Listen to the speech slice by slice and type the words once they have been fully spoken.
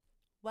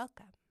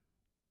Welcome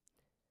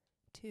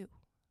to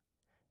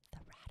the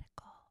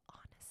Radical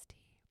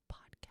Honesty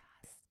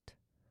Podcast.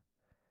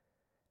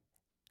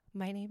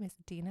 My name is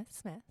DENA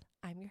Smith.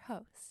 I'm your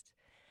host.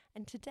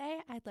 And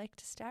today I'd like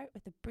to start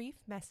with a brief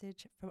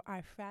message from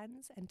our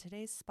friends and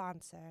today's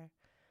sponsor,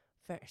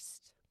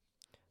 Versed.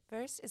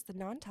 Versed is the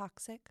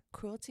non-toxic,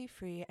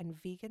 cruelty-free,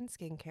 and vegan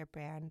skincare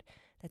brand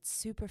that's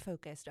super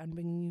focused on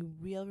bringing you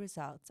real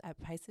results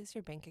at prices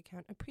your bank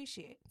account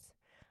appreciates.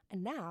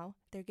 And now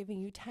they're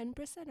giving you 10%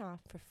 off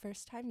for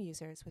first-time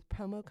users with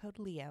promo code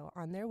LEO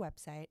on their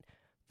website,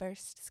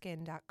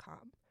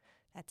 verstskin.com.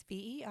 That's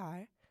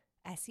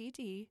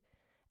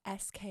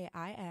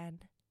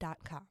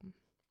VERSEDSKIN.com.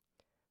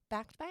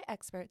 Backed by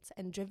experts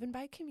and driven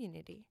by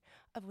community,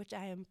 of which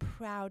I am a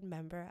proud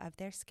member of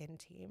their skin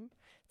team,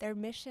 their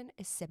mission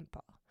is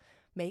simple: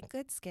 make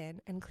good skin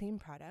and clean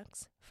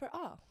products for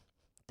all.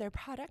 Their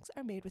products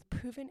are made with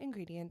proven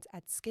ingredients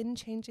at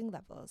skin-changing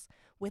levels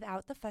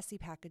without the fussy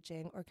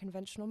packaging or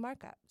conventional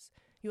markups.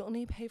 You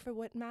only pay for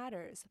what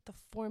matters, the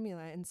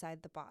formula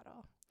inside the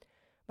bottle.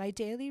 My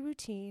daily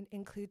routine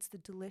includes the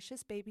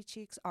delicious Baby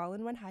Cheeks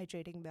all-in-one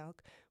hydrating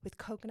milk with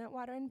coconut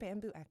water and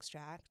bamboo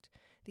extract,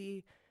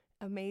 the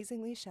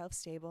amazingly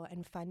shelf-stable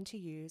and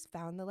fun-to-use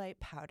Found the Light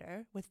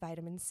powder with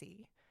vitamin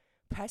C,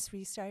 Press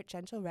Restart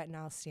Gentle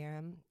Retinol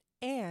Serum,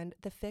 and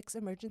the Fix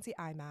Emergency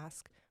Eye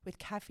Mask with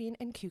caffeine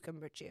and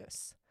cucumber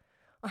juice.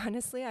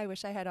 Honestly, I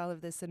wish I had all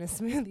of this in a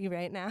smoothie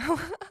right now.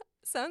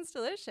 Sounds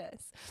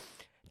delicious.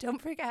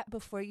 Don't forget,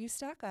 before you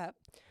stock up,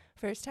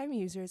 first-time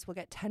users will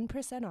get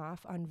 10%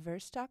 off on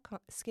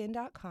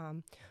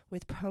verstskin.com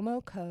with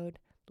promo code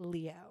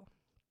LEO.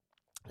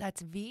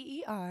 That's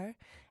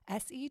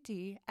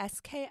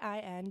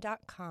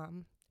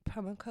VERSEDSKIN.com,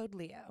 promo code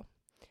LEO.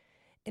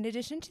 In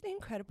addition to the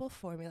incredible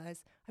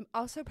formulas, I'm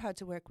also proud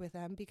to work with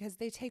them because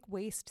they take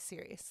waste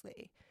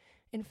seriously.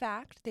 In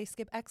fact, they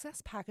skip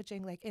excess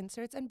packaging like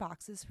inserts and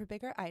boxes for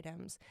bigger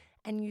items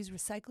and use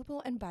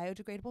recyclable and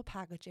biodegradable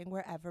packaging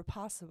wherever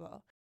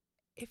possible.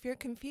 If you're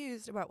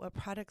confused about what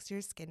products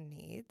your skin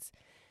needs,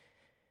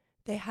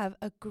 they have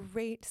a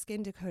great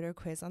skin decoder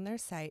quiz on their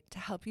site to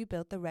help you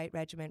build the right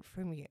regimen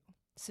for you.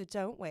 So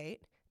don't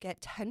wait.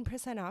 Get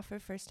 10% off for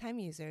first-time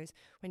users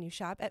when you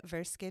shop at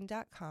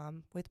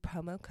verstskin.com with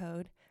promo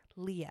code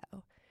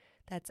LEO.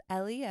 That's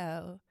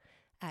LEO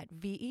at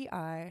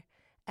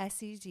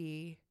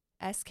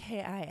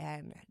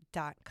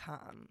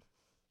VERSEDSKIN.com.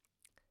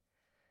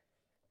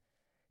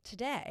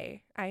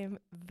 Today, I am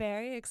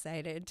very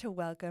excited to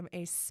welcome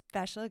a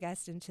special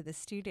guest into the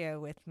studio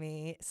with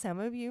me. Some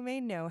of you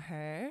may know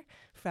her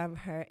from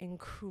her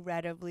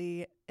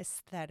incredibly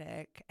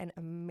aesthetic and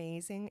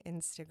amazing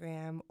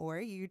Instagram or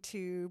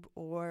YouTube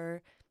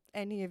or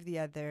any of the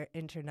other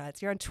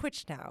internets. You're on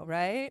Twitch now,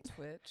 right?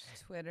 Twitch,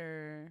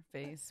 Twitter,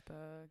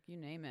 Facebook, you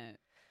name it.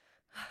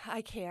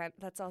 I can't.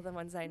 That's all the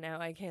ones I know.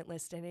 I can't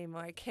list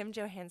anymore. Kim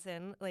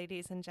Johansson,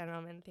 ladies and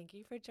gentlemen, thank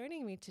you for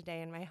joining me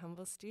today in my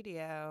humble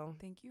studio.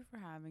 Thank you for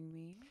having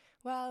me.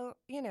 Well,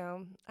 you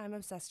know, I'm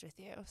obsessed with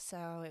you,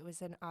 so it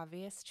was an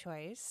obvious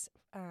choice.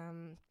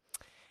 And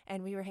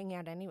we were hanging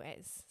out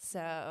anyways,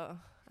 so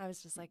I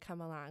was just like,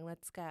 come along,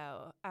 let's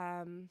go.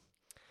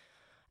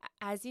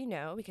 As you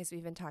know, because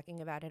we've been talking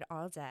about it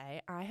all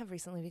day, I have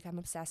recently become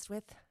obsessed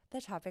with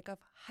the topic of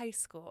high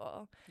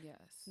school.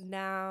 Yes.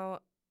 Now,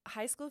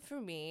 high school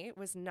for me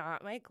was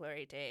not my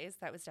glory days.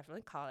 That was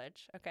definitely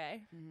college.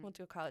 Okay. Mm-hmm. We'll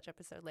do a college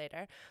episode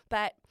later.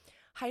 But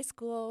high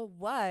school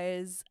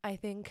was, I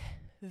think,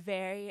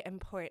 very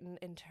important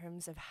in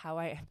terms of how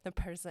I am the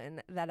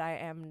person that I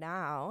am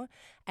now.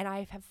 And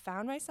I have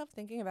found myself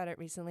thinking about it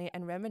recently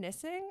and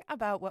reminiscing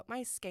about what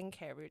my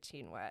skincare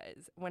routine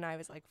was when I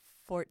was like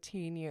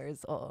 14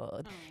 years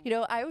old. Oh. You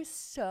know, I was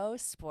so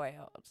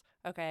spoiled,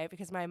 okay,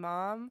 because my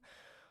mom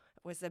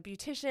was a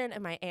beautician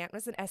and my aunt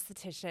was an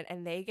esthetician,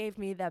 and they gave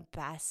me the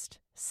best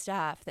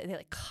stuff. They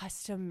like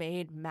custom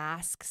made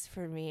masks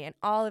for me and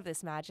all of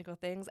this magical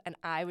things, and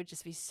I would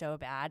just be so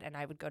bad, and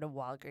I would go to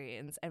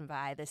Walgreens and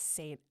buy the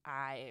St.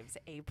 Ives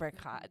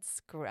apricot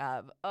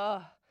scrub.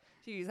 Oh,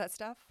 do you use that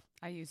stuff?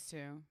 I used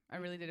to. I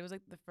really did. It was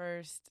like the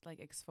first like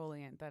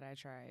exfoliant that I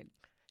tried.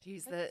 Do you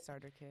use Like the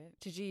starter kit?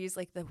 Did you use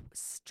like the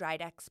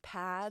Stridex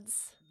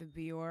pads? The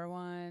Biore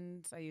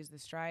ones. I used the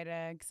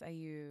Stridex. I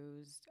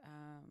used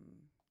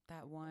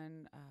that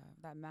one,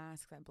 that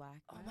mask, that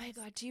black Oh mask. my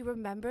God, do you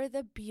remember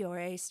the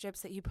Biore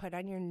strips that you put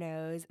on your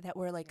nose that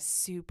were like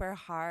super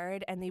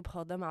hard, and you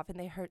pulled them off and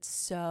they hurt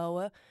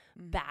so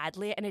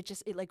badly, and it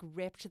like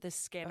ripped the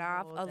skin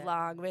off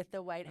along with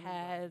the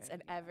whiteheads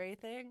and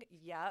everything?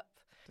 Yep.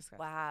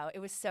 Disgusting. Wow, it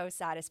was so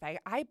satisfying.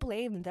 I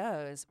blame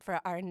those for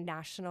our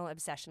national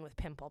obsession with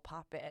pimple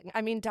popping.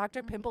 I mean,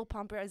 Dr. Pimple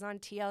Popper is on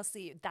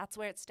TLC. That's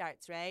where it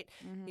starts, right?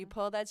 You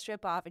pull that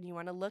strip off and you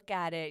want to look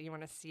at it. You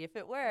want to see if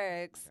it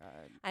works.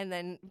 And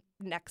then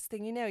next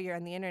thing you know, you're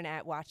on the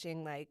internet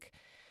watching like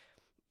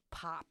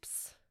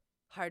pops,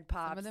 hard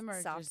pops, Some of them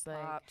are soft just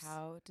pops. like,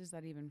 how does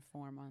that even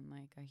form on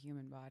like a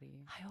human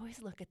body? I always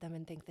look at them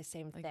and think the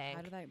same Like, thing.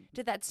 how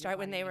Did that start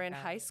when body they were make in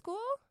that? high school?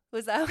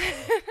 Was that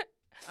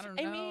I don't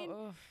I know.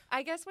 mean,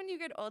 I guess when you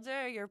get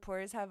older, your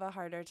pores have a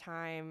harder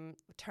time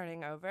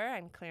turning over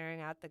and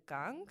clearing out the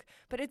gunk.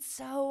 But it's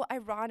so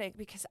ironic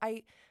because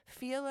I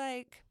feel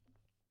like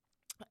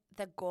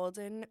the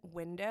golden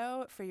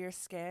window for your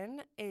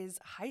skin is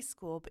high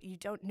school, but you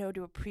don't know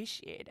to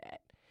appreciate it.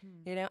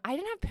 You know, I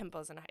didn't have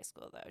pimples in high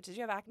school though. Did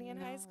you have acne in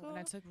high school? And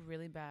I took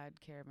really bad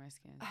care of my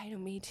skin. I know,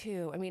 me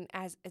too. I mean,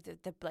 as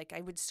like,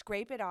 I would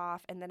scrape it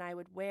off, and then I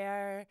would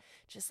wear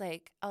just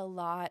like a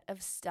lot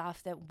of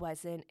stuff that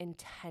wasn't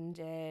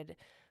intended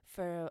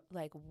for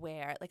like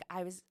wear. Like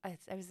I was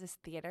this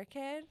theater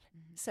kid,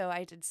 so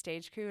I did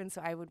stage crew, and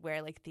so I would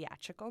wear like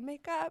theatrical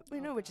makeup,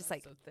 you know, which is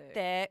like so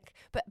thick.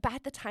 But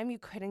at the time, you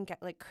couldn't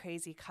get like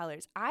crazy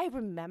colors. I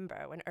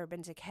remember when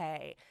Urban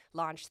Decay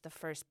launched the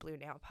first blue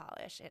nail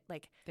polish. It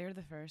like They're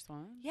the first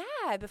one.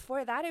 yeah,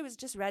 before that it was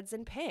just reds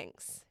and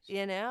pinks,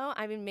 you know?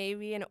 I mean,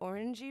 maybe an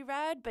orangey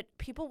red, but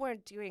people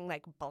weren't doing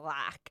like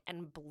black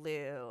and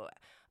blue.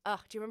 Oh,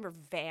 do you remember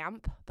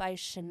Vamp by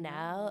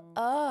Chanel? No.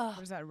 Oh,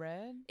 Was that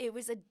red? it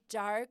was a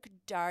dark,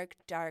 dark,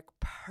 dark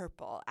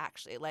purple,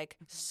 actually. Like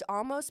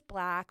almost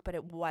black, but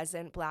it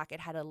wasn't black. It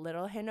had a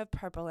little hint of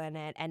purple in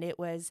it, and it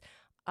was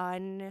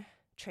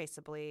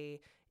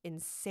untraceably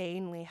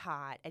insanely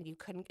hot, and you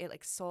couldn't, it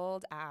like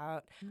sold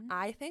out.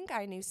 I think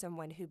I knew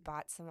someone who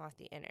bought some off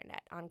the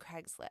internet on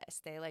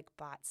Craigslist. They like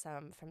bought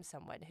some from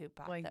someone who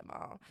bought Like, them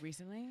all.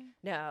 Recently?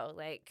 No,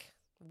 like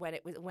when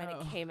it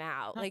came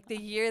out, like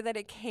the year that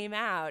it came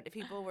out,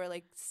 people were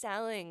like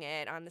selling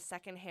it on the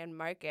secondhand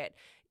market.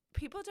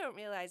 People don't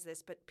realize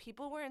this, but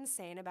people were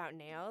insane about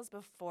nails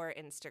before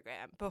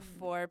Instagram,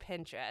 before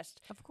Pinterest.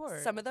 Of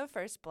course. Some of the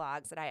first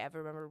blogs that I ever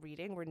remember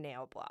reading were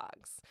nail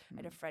blogs. I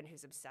had a friend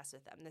who's obsessed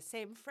with them. The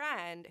same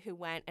friend who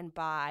went and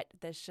bought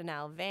the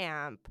Chanel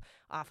Vamp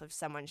off of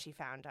someone she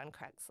found on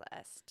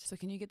Craigslist. So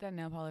can you get that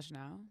nail polish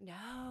now?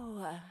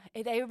 No,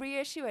 they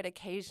reissue it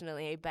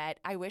occasionally, but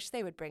I wish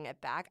they would bring it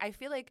back. I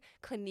feel like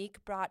Clinique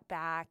brought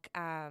back,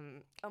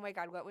 oh my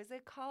God, what was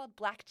it called?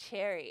 Black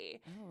Cherry.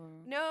 Oh.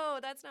 No,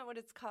 that's not what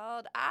it's called.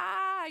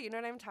 You know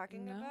what I'm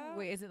talking about?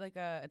 Wait, is it like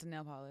it's a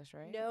nail polish,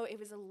 right? No, it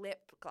was a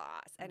lip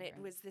gloss, and it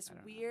Okay. was this I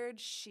don't know.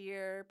 weird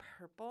sheer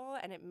purple,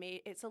 and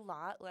it's a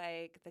lot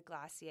like the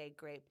Glacier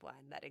grape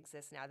one that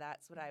exists now.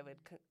 That's what I would.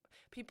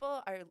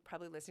 People are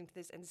probably listening to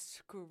this and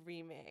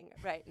screaming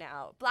right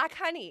now. Black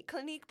Honey,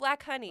 Clinique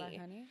Black Honey. Black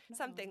honey? No.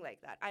 Something like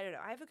that. I don't know.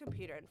 I have a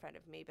computer in front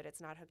of me, but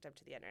it's not hooked up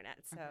to the internet.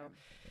 So, Okay.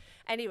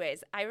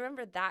 anyways, I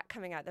remember that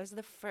coming out. That was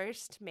the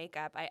first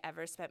makeup I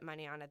ever spent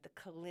money on at the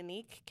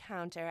Clinique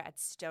counter at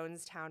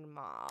Stonestown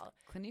Mall.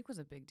 Clinique was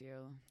a big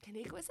deal.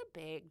 Clinique was a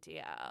big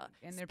deal.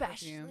 And their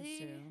perfumes Especially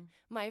too.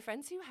 my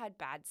friends who had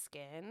bad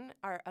skin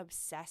are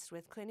obsessed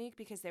with Clinique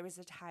because there was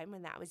a time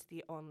when that was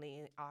the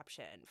only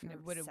option for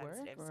Would it work,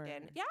 sensitive or-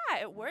 skin. Yeah,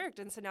 it worked.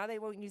 And so now they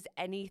won't use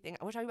anything.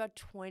 We're talking about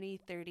 20,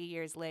 30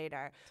 years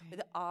later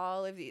with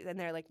all of these. And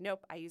they're like,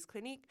 nope, I use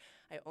Clinique.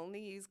 I only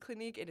use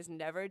Clinique. It has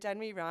never done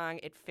me wrong.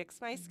 It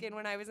fixed my skin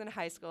when I was in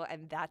high school,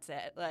 and that's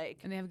it. Like,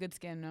 And they have good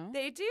skin, no?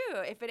 they do.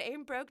 If it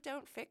ain't broke,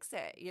 don't fix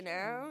it, you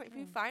know? If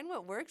you find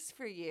what works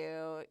for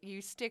you,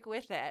 you stick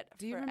with it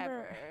Do you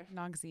forever.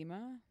 remember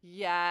Noxzema?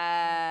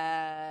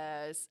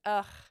 Yes.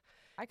 Ugh.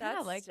 I kind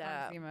That's of liked dope.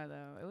 Noxzema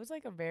though. It was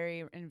like a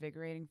very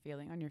invigorating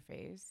feeling on your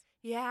face.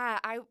 Yeah,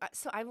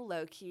 so I'm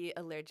low key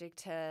allergic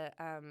to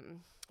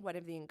one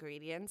of the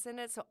ingredients in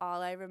it. So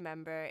all I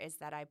remember is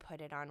that I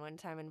put it on one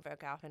time and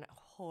broke out in a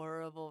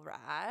horrible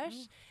rash.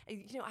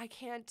 And, you know, I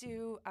can't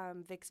do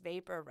Vicks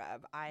Vapor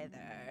Rub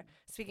either.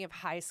 Speaking of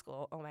high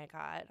school, oh my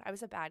God, I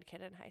was a bad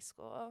kid in high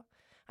school.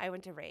 I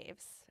went to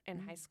raves in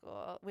high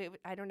school.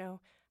 I don't know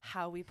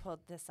how we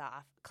pulled this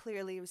off.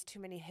 Clearly, it was too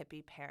many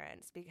hippie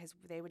parents because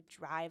they would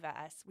drive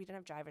us. We didn't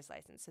have driver's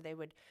license, so they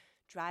would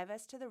drive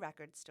us to the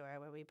record store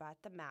where we bought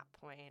the map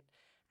point.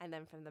 And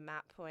then from the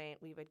map point,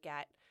 we would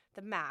get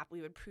the map.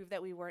 We would prove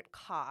that we weren't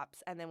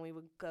cops, and then we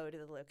would go to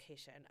the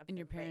location of And the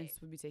your parents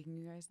rave. would be taking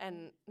you guys there?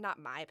 And not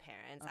my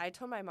parents. I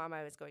told my mom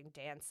I was going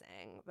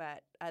dancing,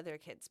 but other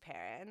kids'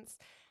 parents.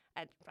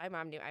 And my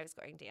mom knew I was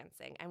going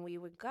dancing. And we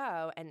would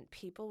go, and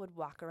people would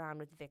walk around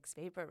with Vicks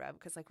Vapor Rub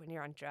because, like, when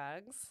you're on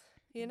drugs,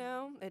 you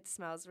know, it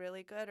smells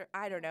really good. Or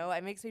I don't know.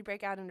 It makes me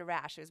break out into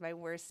rash. It was my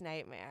worst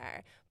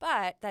nightmare.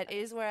 But that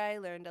is where I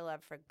learned a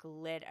love for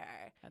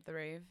glitter. At the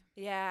rave?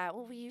 Yeah,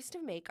 well, we used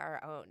to make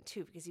our own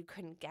too because you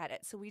couldn't get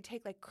it. So we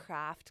take like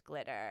craft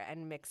glitter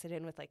and mix it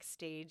in with like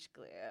stage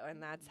glue,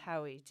 and that's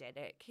how we did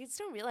it. Kids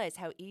don't realize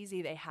how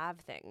easy they have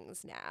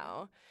things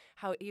now.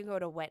 How you go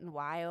to Wet and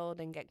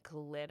Wild and get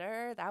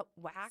glitter, that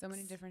wax. So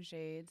many different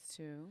shades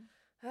too.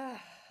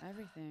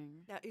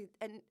 Everything. Now,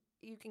 and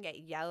you can get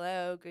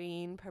yellow,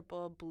 green,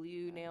 purple,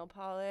 blue nail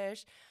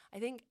polish. I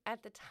think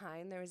at the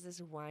time there was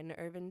this one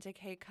Urban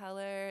Decay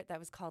color that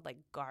was called like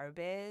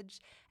Garbage,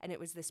 and it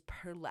was this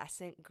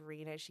pearlescent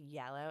greenish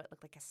yellow. It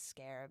looked like a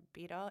scarab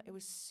beetle. It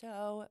was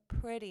so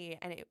pretty,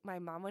 and my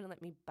mom wouldn't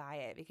let me buy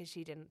it because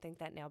she didn't think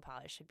that nail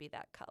polish should be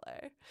that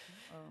color.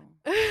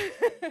 Oh.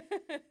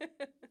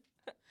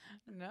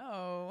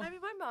 No. I mean,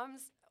 my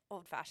mom's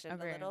old-fashioned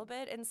Okay. a little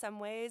bit in some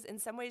ways. In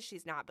some ways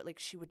she's not, but like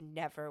she would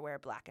never wear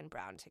black and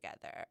brown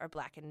together or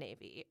black and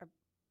navy. Or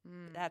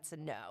that's a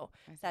no.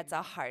 I see. That's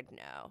a hard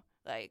no.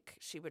 Like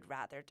she would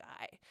rather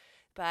die.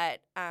 But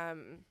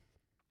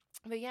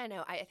yeah,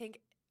 no, I think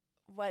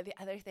what the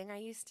other thing I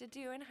used to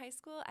do in high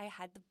school, I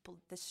had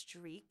the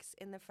streaks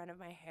in the front of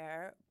my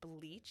hair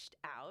bleached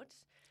out.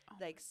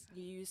 Like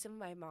you use some of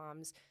my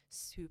mom's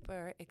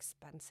super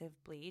expensive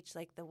bleach,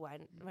 like the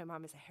one, my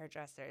mom is a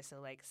hairdresser, so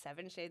like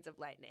 7 shades of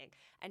lightning,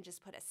 and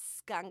just put a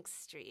skunk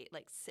streak,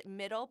 like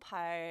middle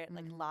part,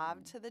 like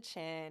lob to the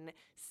chin,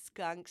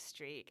 skunk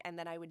streak, and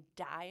then I would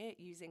dye it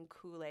using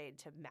Kool-Aid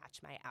to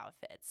match my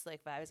outfits. Like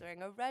if I was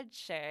wearing a red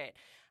shirt,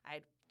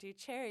 I'd do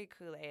cherry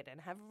Kool-Aid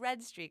and have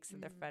red streaks in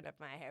the front of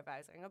my hair. If I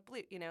was wearing a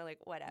blue, like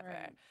whatever.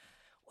 Right.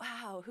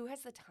 Wow, who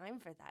has the time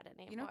for that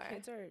anymore?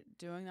 Kids are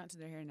doing that to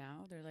their hair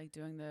now. They're like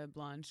doing the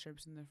blonde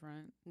strips in the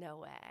front. No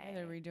way. Yeah,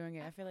 they're redoing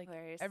it. I feel like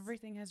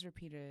everything has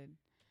repeated.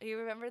 You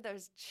remember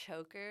those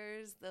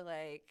chokers,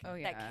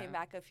 that came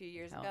back a few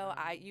years ago?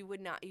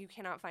 You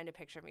cannot find a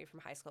picture of me from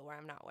high school where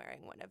I'm not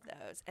wearing one of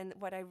those. And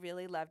what I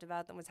really loved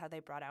about them was how they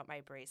brought out my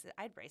braces.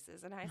 I had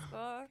braces in high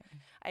school.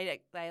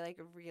 I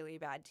like really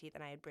bad teeth,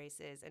 and I had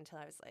braces until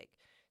I was like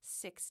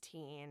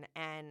 16,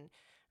 and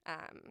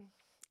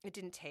it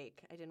didn't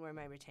take. I didn't wear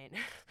my retainer.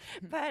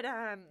 But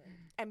I'm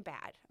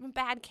bad. I'm a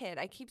bad kid.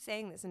 I keep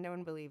saying this and no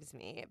one believes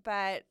me.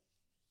 But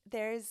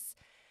there's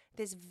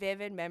this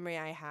vivid memory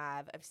I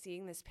have of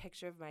seeing this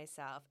picture of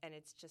myself, and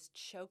it's just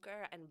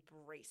choker and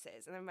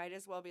braces. And there might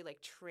as well be like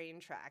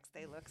train tracks.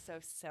 They look so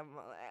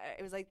similar.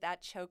 It was like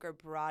that choker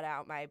brought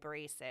out my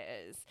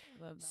braces.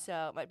 Love that.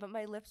 So, but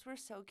my lips were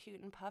so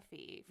cute and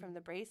puffy from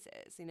the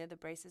braces. The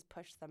braces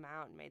pushed them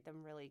out and made them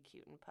really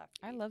cute and puffy.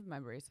 I loved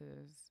my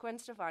braces. Gwen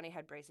Stefani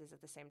had braces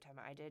at the same time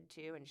I did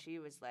too, and she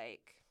was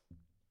like,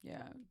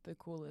 yeah, the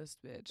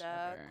coolest bitch the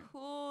ever.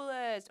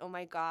 coolest. Oh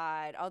my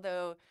God.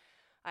 Although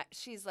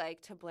she's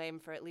like to blame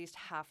for at least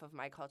half of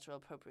my cultural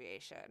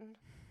appropriation.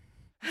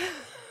 I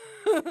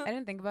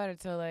didn't think about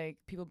it till like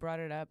people brought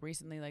it up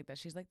recently, like that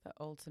she's like the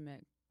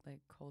ultimate like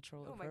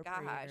cultural appropriator.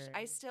 Oh my gosh.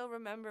 I still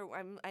remember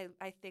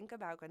I think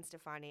about Gwen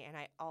Stefani, and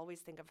I always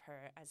think of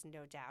her as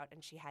No Doubt,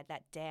 and she had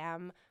that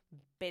damn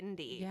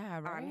bindi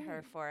on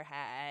her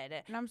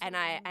forehead. And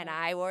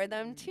I wore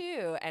them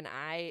too, and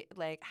I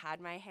like had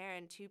my hair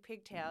in 2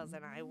 pigtails,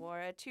 and I wore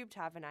a tube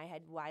top, and I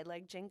had wide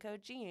leg Jinko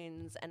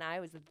jeans, and I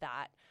was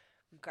that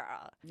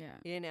girl. Yeah.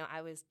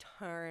 I was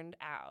turned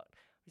out.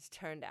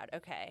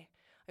 Okay.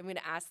 I'm going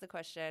to ask the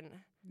question.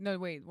 No,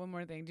 wait, one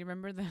more thing. Do you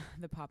remember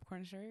the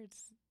popcorn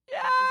shirts?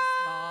 Yes!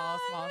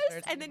 Small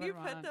shirts. And then you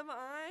put them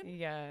on?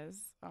 Yes.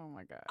 Oh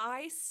my God.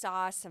 I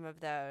saw some of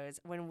those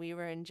when we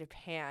were in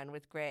Japan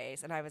with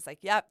Grace, and I was like,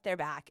 yep, they're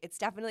back. It's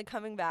definitely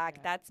coming back.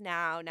 Yeah. That's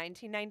now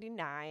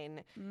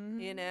 1999,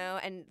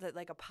 and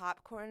like a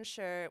popcorn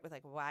shirt with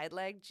like wide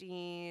leg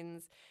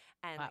jeans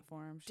and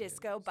platform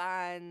disco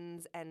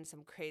buns and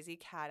some crazy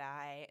cat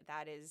eye.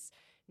 That is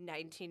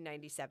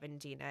 1997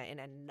 DENA in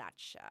a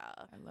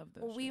nutshell. I love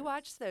those. We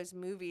watched those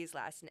movies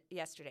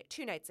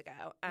 2 nights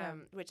ago,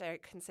 which I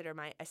consider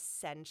my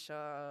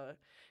essential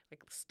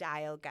like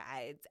style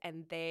guides,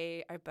 and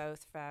they are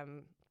both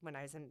from when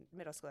I was in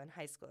middle school and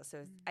high school. So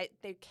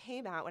they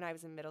came out when I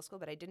was in middle school,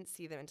 but I didn't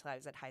see them until I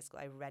was at high school.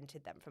 I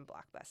rented them from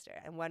Blockbuster,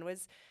 and one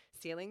was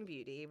Stealing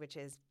Beauty, which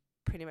is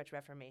pretty much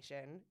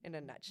Reformation in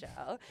a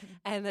nutshell.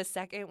 And the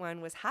second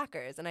one was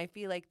Hackers. And I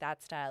feel like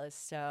that style is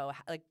so,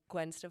 like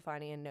Gwen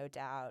Stefani and No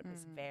Doubt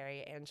was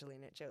very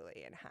Angelina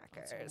Jolie in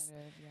Hackers.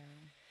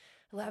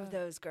 Love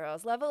those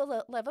girls. Love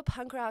a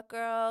punk rock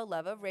girl.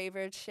 Love a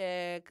raver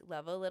chick.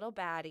 Love a little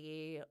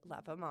baddie.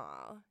 Love them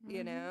all,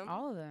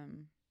 All of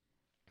them.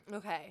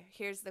 Okay,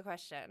 here's the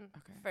question.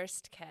 Okay.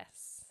 First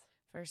kiss.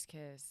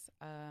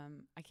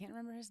 I can't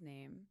remember his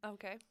name.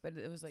 Okay. But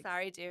it was like...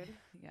 Sorry, dude.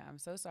 Yeah, I'm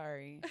so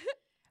sorry.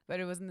 But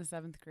it was in the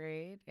 7th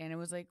grade, and it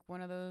was like one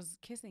of those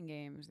kissing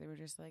games. They were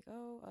just like,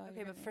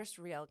 okay, but first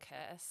real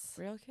kiss.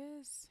 Real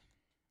kiss?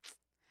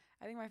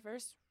 I think my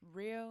first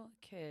real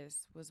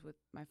kiss was with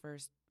my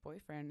first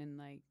boyfriend in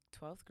like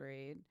 12th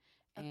grade.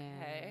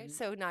 Okay, and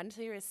so not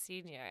until you were a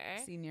senior.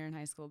 Senior in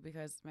high school,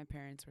 because my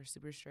parents were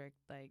super strict,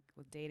 like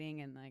with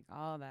dating and like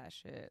all that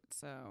shit.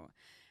 So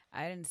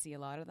I didn't see a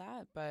lot of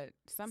that, but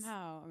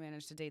somehow I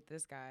managed to date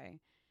this guy.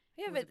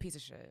 Yeah, but a piece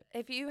of shit.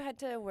 If you had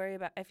to worry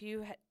about, if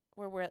you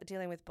were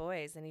dealing with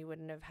boys, then you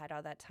wouldn't have had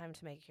all that time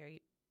to make your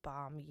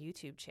bomb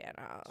YouTube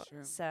channel.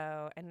 True.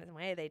 So in a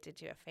way, they did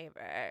you a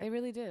favor. They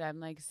really did. I'm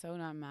like so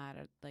not mad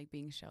at like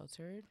being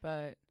sheltered,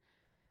 but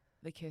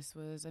the kiss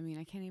was, I mean,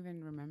 I can't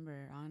even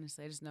remember,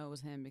 honestly. I just know it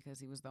was him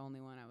because he was the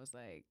only one I was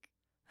like,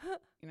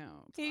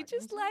 You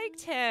just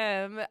liked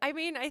him. I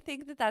mean, I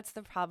think that's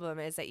the problem,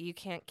 is that you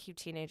can't keep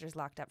teenagers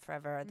locked up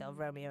forever, or they'll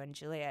Romeo and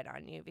Juliet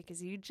on you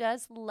because you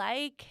just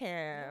like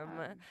him.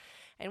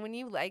 Yeah. And when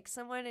you like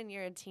someone and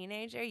you're a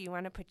teenager, you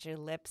want to put your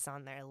lips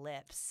on their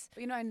lips.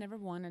 But, I never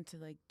wanted to,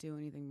 like, do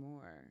anything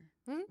more,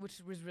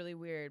 which was really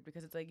weird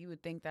because it's like you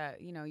would think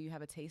that, you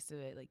have a taste of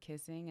it, like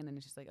kissing, and then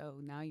it's just like, oh,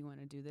 now you want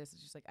to do this.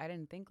 It's just like, I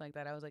didn't think like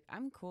that. I was like,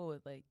 I'm cool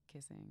with, like,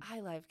 kissing. I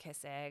love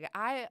kissing.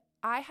 I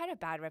had a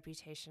bad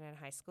reputation in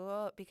high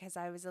school because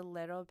I was a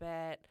little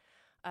bit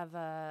of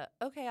a,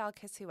 okay, I'll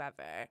kiss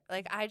whoever.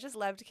 Like, I just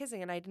loved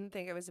kissing, and I didn't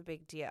think it was a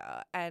big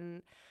deal.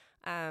 And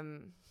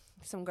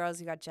some girls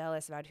who got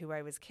jealous about who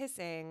I was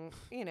kissing,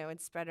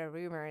 would spread a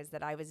rumors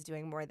that I was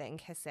doing more than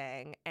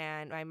kissing.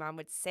 And my mom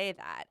would say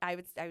that. I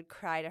would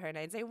cry to her, and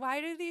I'd say,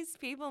 why do these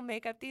people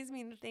make up these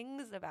mean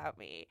things about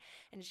me?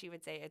 And she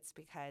would say, it's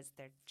because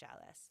they're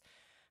jealous.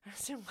 I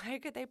said, why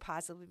could they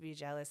possibly be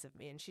jealous of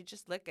me? And she'd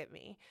just look at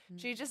me. Mm-hmm.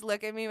 She'd just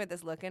look at me with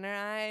this look in her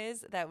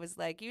eyes that was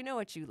like, you know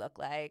what you look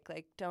like.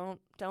 Like, don't.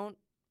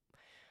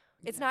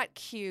 It's not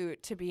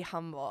cute to be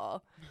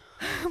humble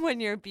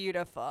when you're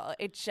beautiful.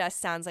 It just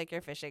sounds like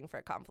you're fishing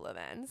for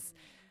compliments.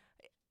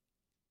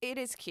 Mm-hmm. It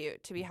is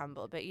cute to be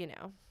humble, but,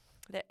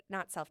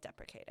 not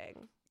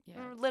self-deprecating.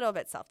 Yeah. A little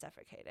bit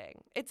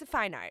self-deprecating. It's a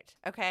fine art,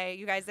 okay?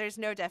 You guys, there's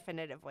no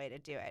definitive way to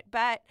do it.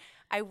 But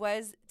I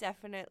was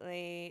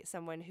definitely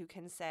someone who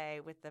can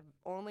say with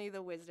only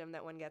the wisdom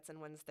that one gets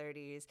in one's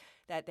 30s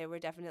that there were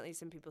definitely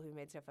some people who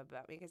made stuff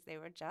about me because they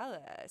were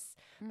jealous.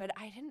 Mm-hmm. But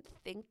I didn't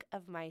think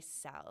of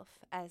myself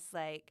as,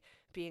 like,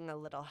 being a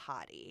little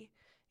hottie.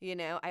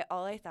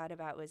 All I thought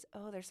about was,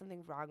 oh, there's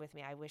something wrong with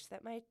me. I wish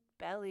that my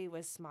belly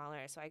was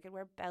smaller so I could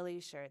wear belly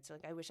shirts.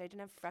 Like, I wish I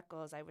didn't have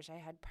freckles. I wish I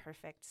had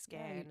perfect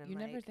skin. Yeah, you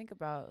never think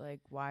about, like,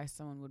 why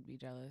someone would be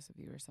jealous of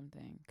you or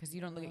something because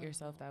you don't look at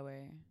yourself that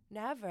way.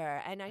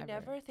 Never. And I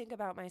never think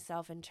about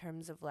myself in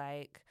terms of,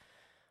 like,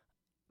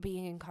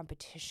 being in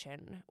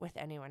competition with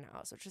anyone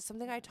else, which is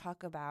something I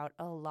talk about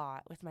a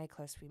lot with my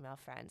close female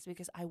friends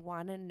because I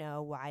want to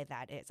know why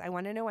that is. I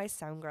want to know why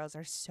some girls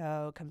are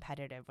so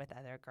competitive with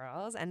other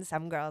girls and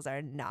some girls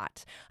are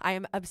not. I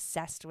am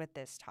obsessed with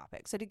this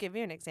topic. So to give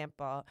you an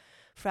example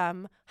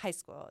from high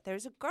school,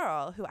 there's a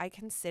girl who I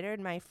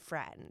considered my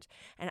friend,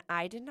 and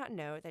I did not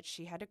know that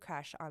she had a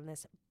crush on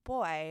this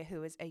boy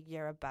who was a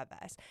year above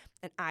us.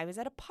 And I was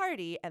at a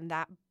party, and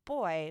that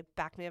boy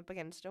backed me up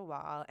against a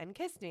wall and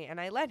kissed me, and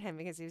I let him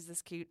because he was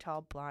this cute,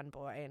 tall, blonde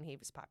boy, and he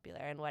was popular,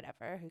 and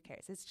whatever, who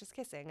cares? It's just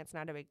kissing. It's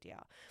not a big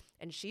deal.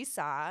 And she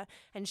saw,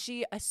 and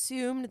she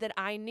assumed that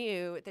I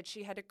knew that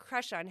she had a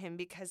crush on him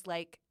because,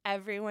 like,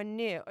 everyone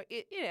knew,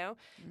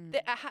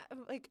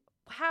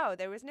 how?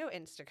 There was no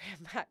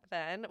Instagram back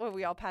then. Were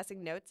we all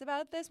passing notes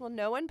about this? Well,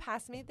 no one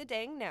passed me the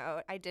dang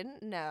note. I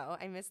didn't know.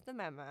 I missed the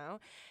memo.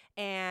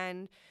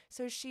 And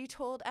so she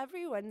told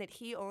everyone that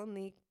he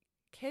only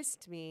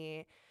kissed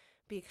me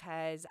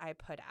because I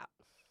put out,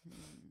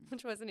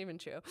 which wasn't even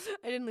true.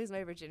 I didn't lose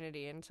my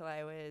virginity until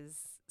I was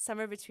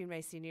somewhere between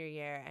my senior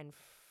year and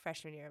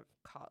freshman year of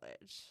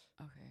college.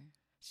 Okay.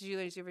 Did you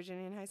lose your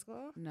virginity in high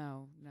school?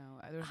 No.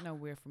 There was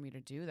nowhere for me to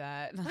do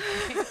that.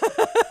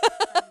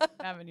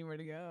 I have anywhere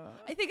to go.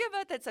 I think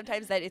about that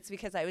sometimes, that it's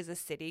because I was a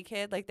city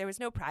kid. Like, there was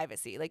no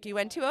privacy. Like, you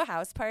went to a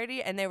house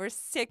party and there were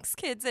 6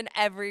 kids in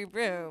every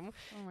room.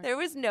 There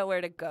was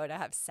nowhere to go to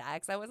have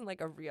sex. That wasn't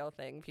like a real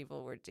thing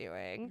people were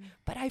doing. Mm-hmm.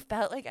 But I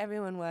felt like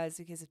everyone was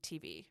because of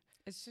TV.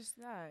 It's just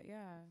that,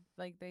 yeah.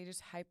 Like, they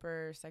just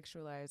hyper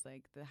sexualize,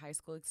 like, the high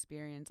school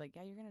experience. Like,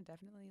 yeah, you're going to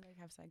definitely, like,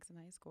 have sex in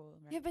high school.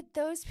 Right? Yeah, but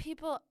those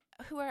people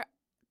who are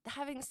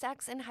having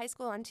sex in high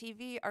school on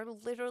TV are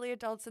literally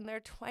adults in their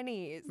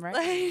 20s. Right.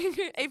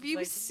 Like, if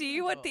you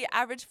see what the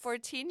average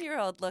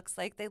 14-year-old looks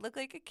like, they look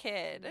like a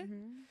kid.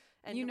 Mm-hmm.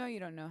 And you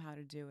don't know how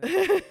to do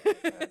it.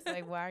 So it's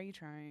like, why are you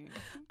trying?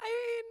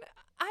 I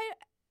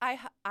mean,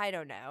 I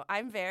don't know.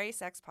 I'm very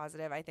sex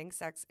positive. I think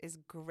sex is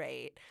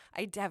great.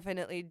 I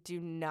definitely do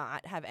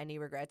not have any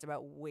regrets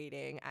about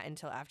waiting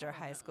until after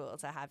high school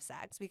to have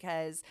sex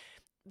because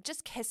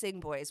just kissing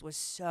boys was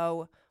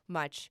so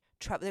much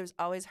trouble. There was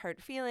always hurt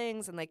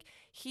feelings, and like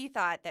he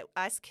thought that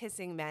us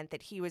kissing meant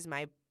that he was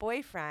my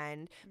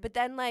boyfriend, but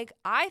then like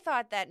I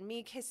thought that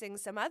me kissing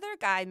some other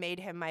guy made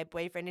him my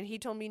boyfriend, and he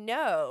told me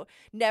no,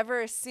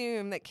 never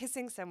assume that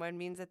kissing someone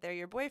means that they're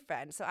your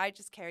boyfriend. So I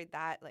just carried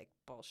that like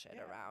bullshit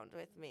around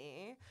with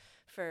me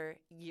for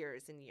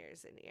years and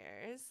years and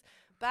years.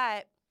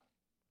 But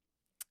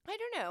I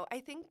don't know. I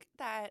think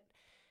that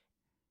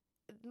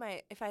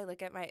if I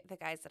look at the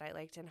guys that I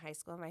liked in high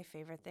school, my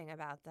favorite thing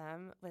about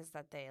them was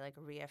that they like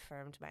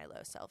reaffirmed my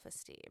low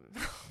self-esteem.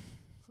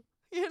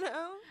 You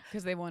know?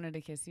 Because they wanted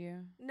to kiss you?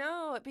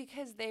 No,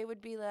 because they would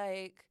be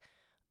like,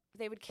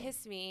 they would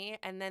kiss me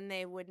and then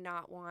they would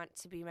not want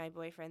to be my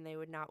boyfriend. They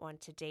would not want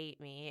to date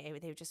me.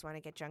 They would just want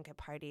to get drunk at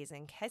parties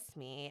and kiss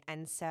me.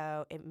 And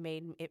so it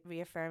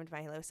reaffirmed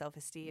my low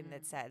self-esteem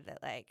that said that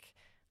like,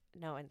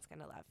 no one's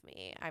going to love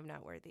me. I'm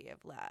not worthy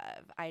of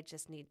love. I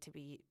just need to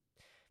be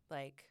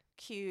like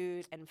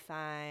cute and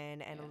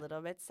fun and a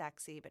little bit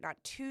sexy, but not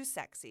too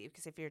sexy,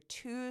 because if you're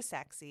too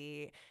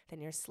sexy,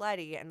 then you're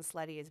slutty, and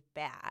slutty is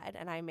bad.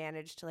 And I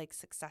managed to like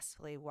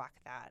successfully walk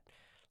that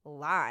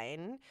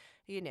line,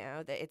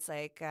 that it's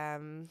like,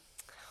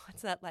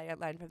 what's that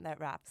line from that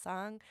rap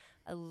song?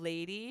 A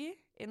lady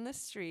in the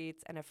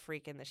streets and a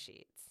freak in the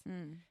sheets.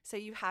 So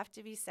you have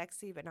to be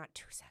sexy, but not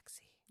too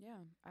sexy. Yeah.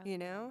 I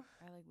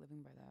like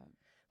living by that.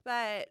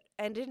 But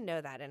I didn't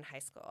know that in high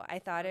school. I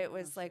thought it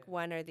was like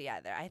one or the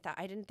other.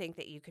 I didn't think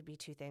that you could be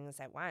two things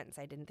at once.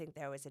 I didn't think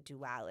there was a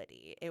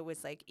duality. It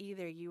was like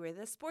either you were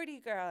the sporty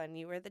girl and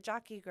you were the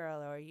jockey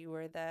girl, or you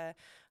were the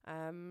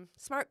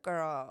smart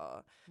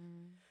girl.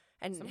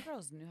 And some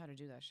girls knew how to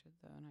do that shit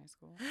though in high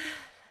school.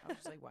 I was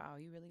just like, wow,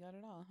 you really got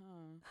it all,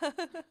 huh?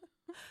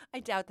 I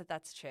doubt that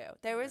that's true.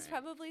 There was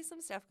probably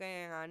some stuff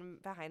going on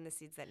behind the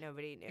scenes that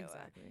nobody knew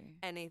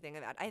anything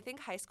about. I think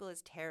high school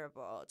is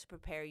terrible to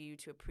prepare you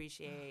to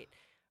appreciate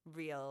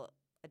real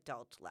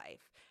adult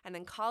life. And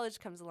then college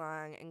comes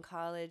along, and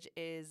college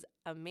is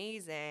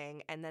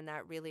amazing, and then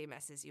that really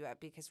messes you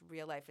up because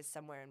real life is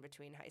somewhere in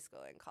between high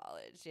school and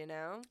college,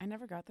 I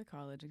never got the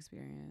college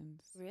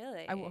experience.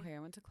 Really? I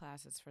went to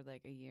classes for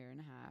like a year and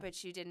a half.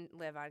 But you didn't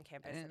live on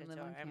campus? I didn't live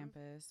on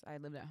campus. I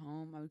lived at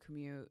home. I would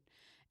commute.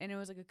 And it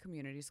was like a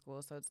community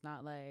school, so it's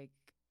not like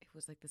it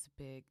was like this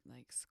big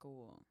like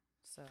school.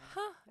 So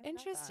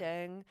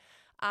interesting.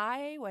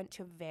 I went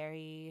to a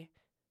very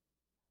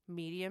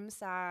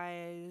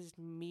medium-sized,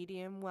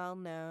 medium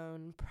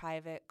well-known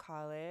private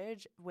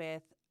college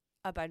with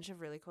a bunch of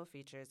really cool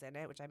features in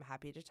it, which I'm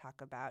happy to talk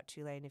about.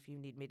 Tulane, if you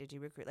need me to do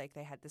recruit, like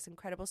they had this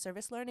incredible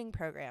service learning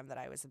program that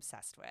I was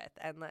obsessed with,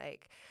 and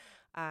like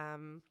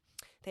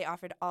they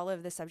offered all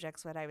of the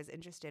subjects that I was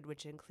interested,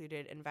 which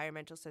included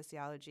environmental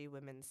sociology,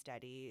 women's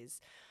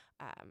studies,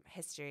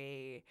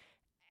 history,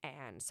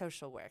 and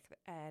social work.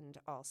 And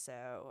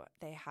also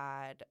they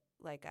had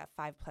like a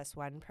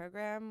 5+1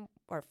 program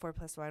or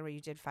 4+1 where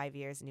you did 5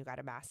 years and you got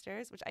a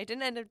master's, which I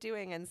didn't end up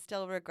doing and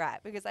still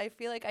regret because I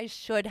feel like I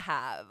should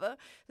have.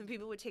 And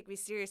people would take me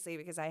seriously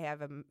because I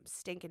have a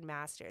stinking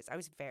master's. I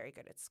was very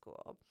good at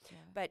school. Yeah.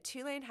 But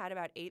Tulane had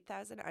about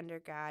 8,000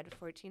 undergrad,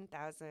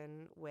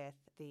 14,000 with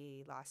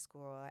the law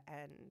school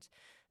and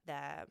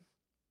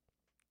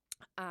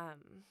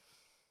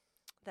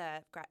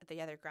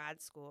the other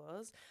grad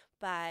schools.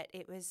 But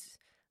it was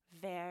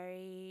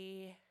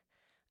very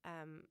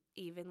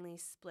evenly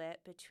split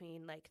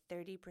between like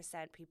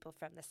 30% people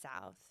from the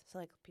South, so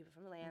like people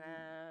from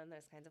Atlanta and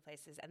those kinds of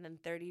places, and then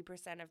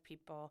 30% of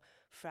people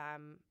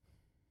from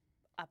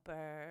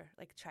upper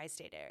like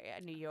tri-state area,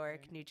 New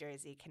York, New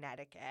Jersey,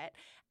 Connecticut,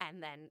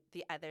 and then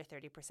the other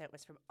 30%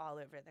 was from all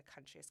over the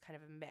country. It's kind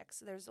of a mix.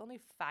 So there's only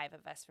 5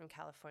 of us from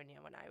California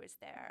when I was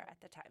there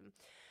at the time.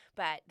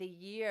 But the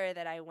year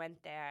that I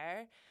went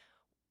there,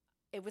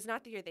 it was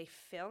not the year they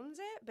filmed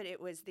it, but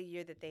it was the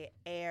year that they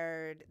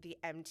aired the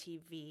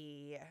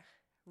MTV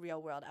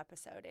Real World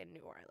episode in New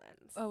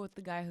Orleans. Oh, with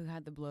the guy who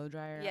had the blow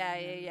dryer.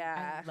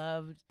 Yeah. I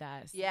loved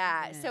that season.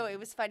 Yeah, so it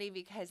was funny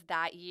because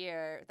that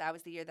year, that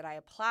was the year that I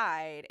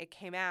applied. It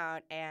came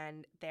out,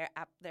 and their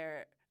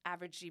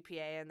average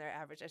GPA and their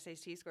average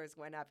SAT scores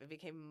went up. It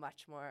became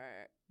much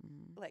more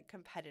like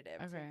competitive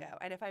to go.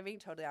 And if I'm being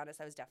totally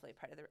honest, I was definitely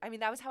part of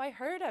that was how I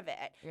heard of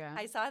it. Yeah.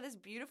 I saw this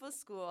beautiful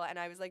school and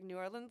I was like, New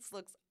Orleans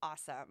looks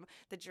awesome.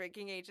 The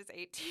drinking age is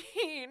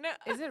 18.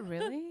 Is it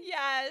really?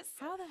 Yes.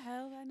 How the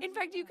hell? In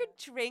fact, you could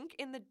drink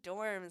in the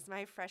dorms.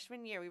 My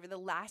freshman year, we were the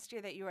last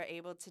year that you were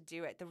able to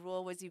do it. The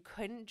rule was you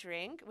couldn't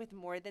drink with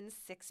more than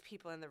 6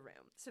 people in the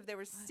room. So if there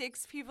were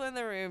 6 people in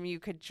the room, you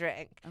could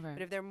drink. Okay.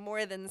 But if there were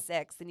more than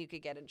 6, then you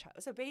could get in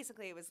trouble. So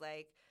basically it was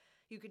like,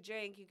 you could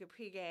drink, you could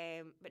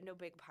pregame, but no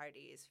big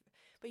parties.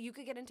 But you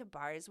could get into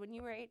bars when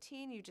you were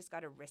 18. You just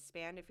got a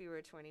wristband if you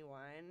were 21.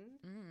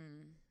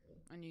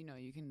 And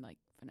you can like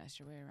finesse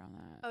your way around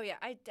that. Oh yeah,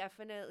 I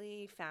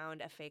definitely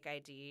found a fake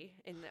ID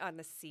on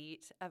the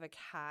seat of a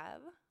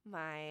cab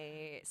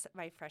my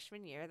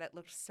freshman year that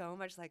looked so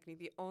much like me.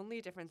 The only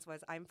difference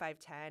was I'm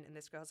 5'10" and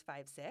this girl's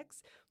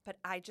 5'6", but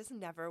I just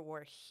never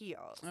wore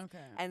heels. Okay.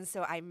 And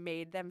so I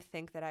made them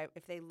think that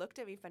if they looked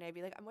at me funny, I'd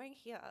be like, I'm wearing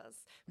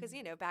heels. Because,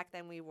 back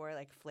then we wore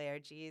like flare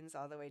jeans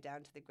all the way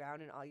down to the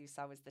ground and all you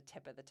saw was the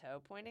tip of the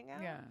toe pointing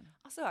out. Yeah.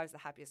 Also, I was the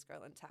happiest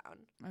girl in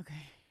town. Okay.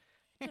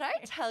 Did I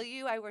tell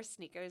you I wore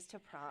sneakers to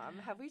prom?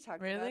 Have we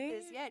talked about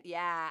this yet?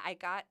 Yeah, I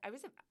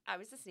was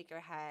a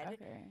sneakerhead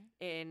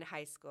in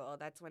high school.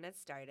 That's when it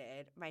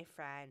started. My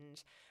friend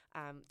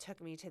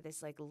took me to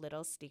this like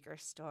little sneaker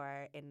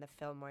store in the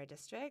Fillmore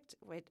district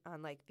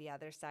on like the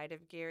other side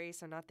of Geary,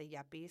 so not the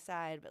yuppie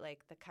side, but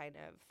like the kind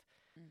of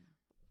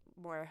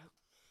more,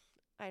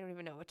 I don't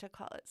even know what to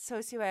call it,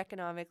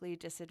 socioeconomically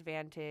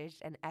disadvantaged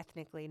and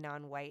ethnically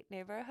non-white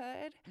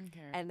neighborhood.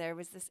 Okay. And there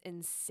was this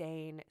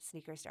insane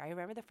sneaker store. I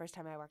remember the first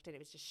time I walked in, it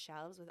was just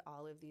shelves with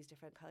all of these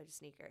different colored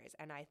sneakers.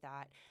 And I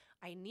thought,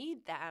 I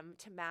need them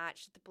to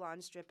match the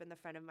blonde strip in the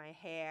front of my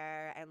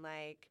hair and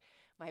like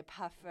my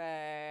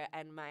puffer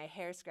and my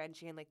hair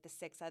scrunchie and like the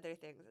 6 other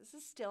things. This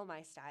is still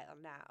my style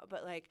now,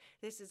 but like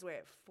this is where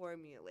it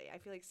formulated. I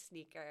feel like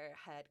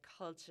sneakerhead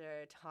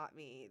culture taught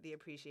me the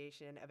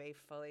appreciation of a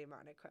fully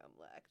monochrome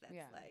look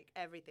that's like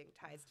everything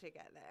ties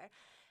together.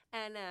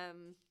 And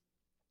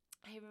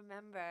I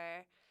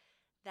remember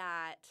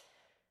that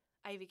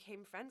I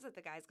became friends with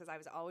the guys because I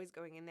was always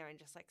going in there and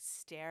just like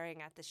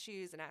staring at the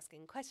shoes and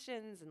asking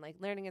questions and like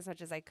learning as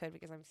much as I could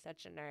because I'm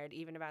such a nerd,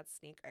 even about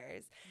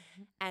sneakers.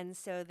 Mm-hmm. And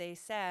so they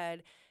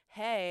said,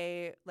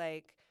 hey,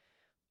 like,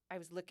 I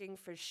was looking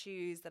for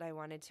shoes that I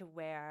wanted to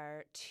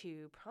wear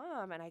to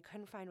prom and I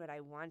couldn't find what I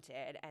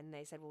wanted. And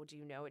they said, well, do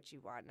you know what you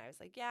want? And I was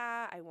like,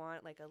 yeah, I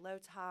want like a low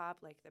top,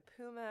 like the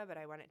Puma, but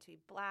I want it to be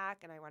black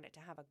and I want it to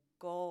have a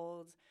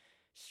gold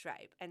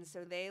stripe. And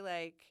so they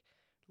like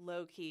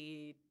low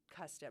key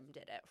custom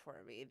did it for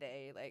me.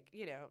 They like,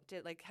 you know,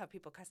 did like how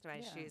people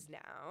customize shoes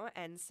now.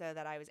 And so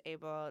that I was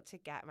able to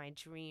get my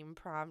dream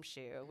prom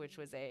shoe, which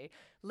was a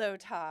low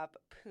top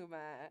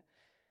Puma,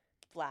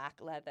 black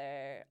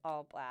leather,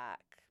 all black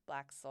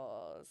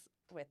soles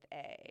with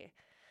a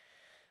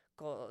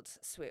gold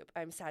swoop.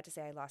 I'm sad to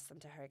say I lost them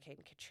to Hurricane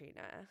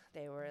Katrina.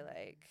 They were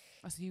like...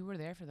 Oh, so you were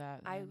there for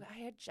that. I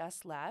had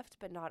just left,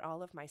 but not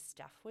all of my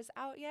stuff was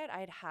out yet.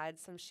 I had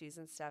some shoes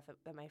and stuff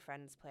at my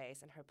friend's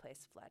place, and her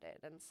place flooded,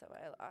 and so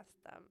I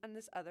lost them. And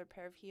this other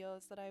pair of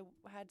heels that I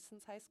had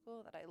since high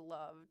school that I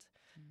loved.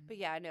 But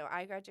yeah, no,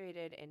 I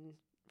graduated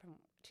from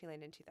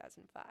Tulane in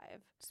 2005.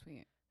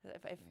 Sweet.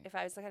 If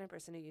I was the kind of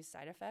person who used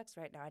side effects,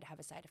 right now I'd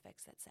have a side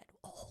effects that said,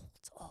 old,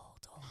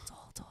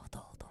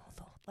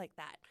 like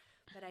that.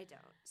 But I don't.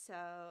 So,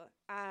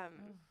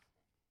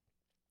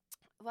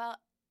 well,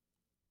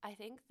 I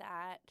think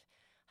that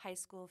high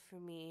school for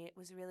me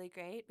was really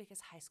great because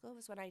high school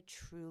was when I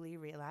truly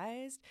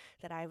realized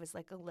that I was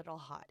like a little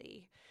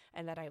hottie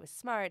and that I was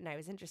smart and I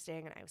was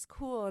interesting and I was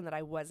cool and that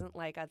I wasn't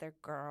like other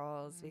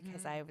girls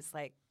because I was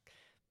like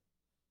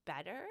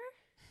better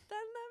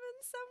than them in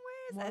some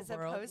ways. More as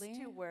worldly?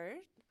 Opposed to word.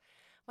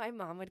 My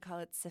mom would call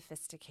it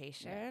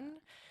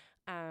sophistication.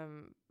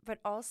 But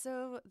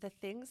also the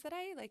things that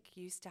I like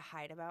used to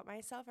hide about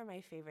myself are my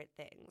favorite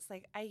things.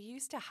 Like I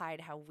used to hide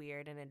how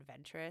weird and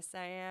adventurous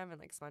I am and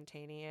like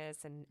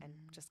spontaneous and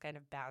just kind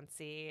of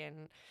bouncy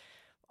and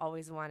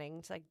always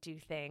wanting to like do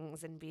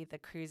things and be the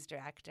cruise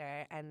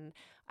director. And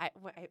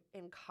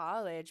in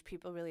college,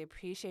 people really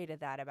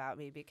appreciated that about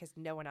me because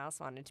no one else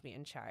wanted to be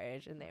in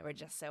charge. And they were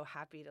just so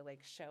happy to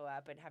like show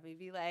up and have me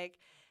be like,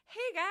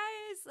 hey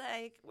guys,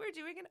 like we're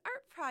doing an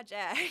art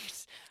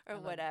project or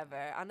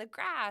whatever on the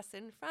grass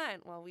in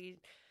front while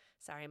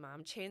sorry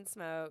mom, chain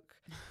smoke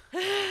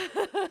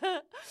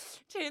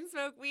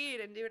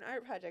weed and do an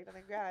art project on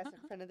the grass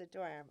in front of the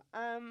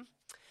dorm.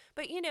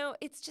 But you know,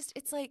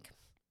 it's like,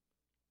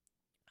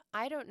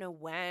 I don't know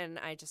when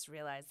I just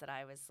realized that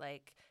I was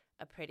like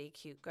a pretty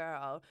cute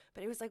girl,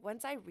 but it was like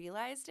once I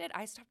realized it,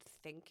 I stopped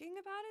thinking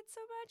about it so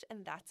much,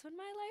 and that's when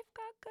my life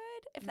got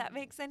good, if that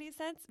makes any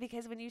sense,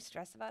 because when you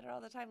stress about it all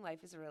the time,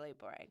 life is really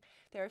boring.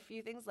 There are a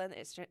few things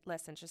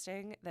less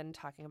interesting than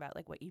talking about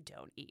like what you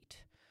don't eat.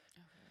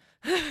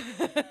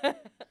 Okay.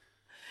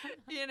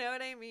 You know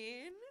what I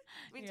mean?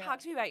 I mean, talk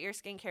to me about your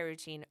skincare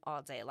routine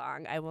all day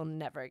long. I will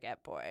never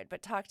get bored,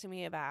 but talk to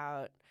me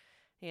about,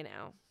 you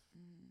know,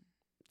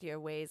 your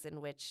ways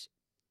in which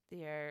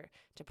you're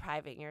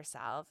depriving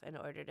yourself in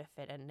order to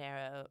fit a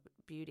narrow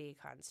beauty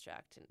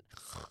construct.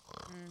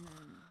 And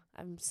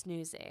I'm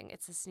snoozing.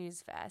 It's a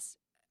snooze fest.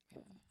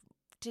 Yeah.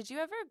 Did you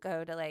ever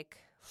go to like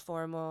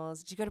formals?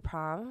 Did you go to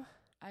prom?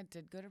 I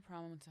did go to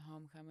prom. I went to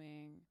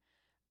homecoming.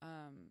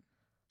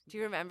 Do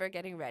you remember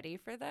getting ready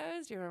for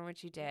those? Do you remember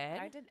what you did?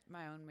 I did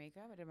my own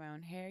makeup. I did my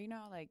own hair. You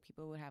know, like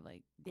people would have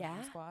like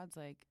squads.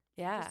 Like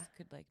I just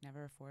could like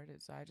never afford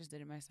it, so I just did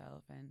it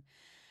myself. And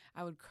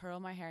I would curl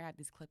my hair. I had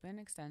these clip-in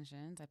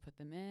extensions. I put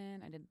them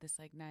in. I did this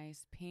like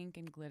nice pink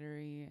and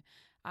glittery.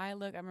 I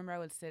remember I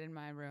would sit in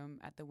my room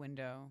at the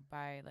window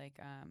by like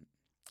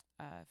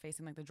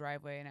facing like the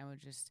driveway, and I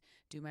would just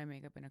do my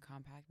makeup in a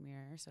compact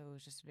mirror. So it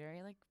was just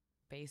very like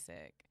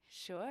basic.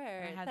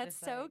 Sure. That's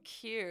so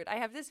cute. I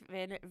have this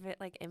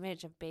like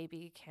image of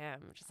baby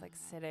Kim just like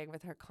sitting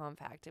with her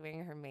compact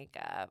doing her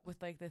makeup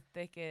with like the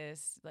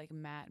thickest like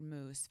matte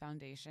mousse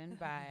foundation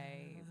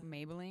by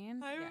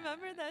Maybelline. I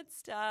remember that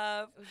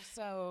stuff.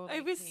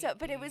 It was so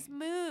but it was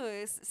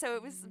mousse, so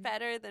it was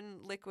better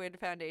than liquid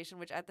foundation,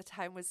 which at the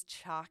time was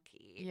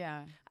chalky.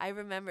 Yeah. I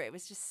remember it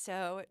was just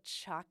so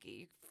chalky.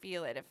 You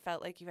feel it. It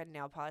felt like you had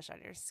nail polish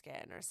on your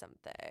skin or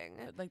something.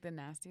 But, like the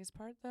nastiest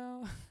part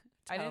though,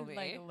 I didn't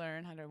like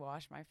learn how to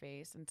wash my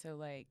face until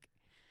like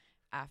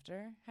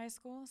after high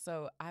school.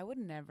 So I would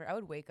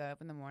wake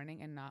up in the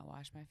morning and not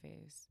wash my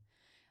face.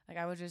 Like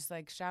I would just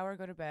like shower,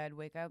 go to bed,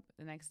 wake up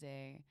the next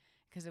day.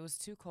 Because it was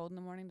too cold in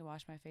the morning to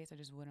wash my face. I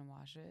just wouldn't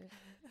wash it.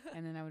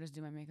 And then I would just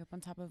do my makeup on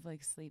top of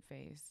like sleep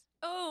face.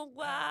 Oh,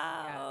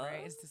 wow. Yeah,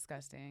 right? It's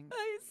disgusting.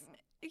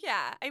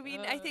 Yeah, I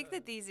mean, I think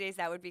that these days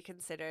that would be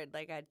considered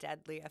like a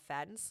deadly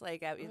offense.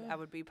 Like that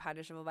would be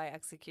punishable by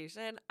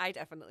execution. I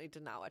definitely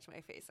did not wash my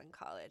face in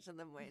college in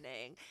the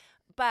morning.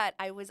 But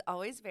I was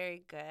always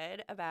very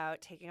good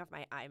about taking off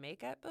my eye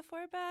makeup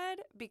before bed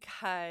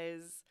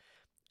because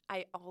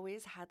I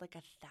always had like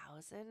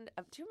 1,000.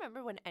 Do you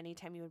remember when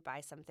anytime you would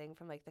buy something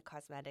from like the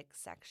cosmetics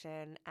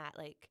section at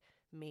like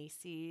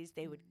Macy's,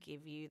 they would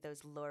give you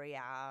those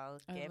L'Oreal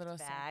gift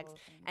bags,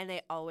 thing. and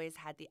they always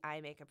had the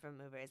eye makeup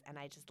removers, and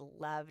I just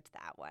loved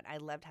that one. I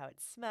loved how it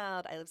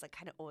smelled. It was like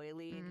kind of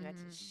oily, and you had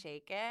to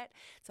shake it.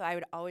 So I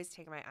would always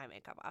take my eye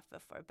makeup off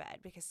before bed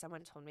because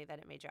someone told me that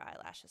it made your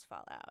eyelashes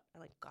fall out.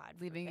 I'm like, God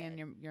leaving forbid.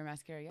 in your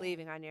mascara,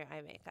 leaving on your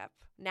eye makeup.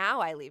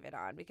 Now I leave it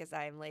on because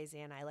I'm lazy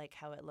and I like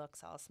how it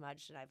looks all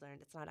smudged, and I've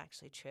learned it's not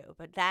actually true.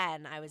 But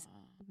then I was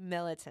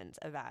militant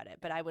about it,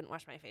 but I wouldn't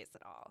wash my face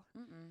at all.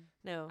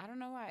 No. I don't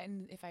know why.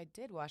 And if I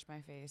did wash my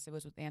face, it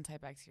was with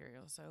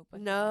antibacterial soap.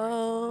 But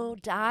no,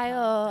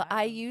 Dial.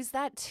 I use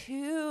that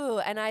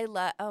too. And I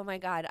love, oh my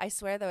God. I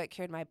swear though, it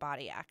cured my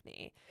body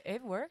acne.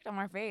 It worked on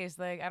my face.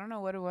 Like, I don't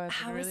know what it was.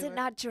 How really is it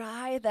not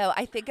dry though?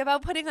 I think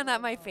about putting on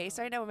that my face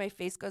right now when my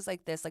face goes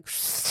like this, like,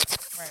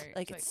 right.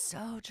 like it's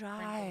so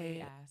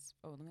dry. Ass.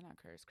 Oh, let me not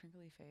curse.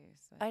 Crinkly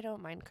face. I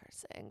don't mind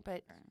cursing,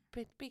 but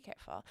be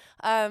careful.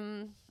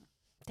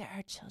 There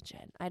are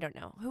children. I don't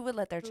know. Who would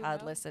let their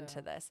child listen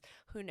to this?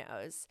 Who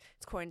knows?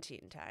 It's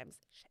quarantine times.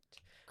 Shit.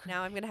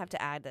 Now I'm going to have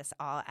to add this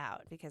all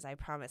out because I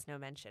promise no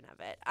mention of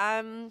it.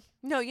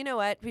 No, you know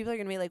what? People are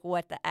going to be like,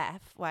 what the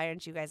F? Why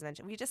aren't you guys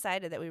mentioning? We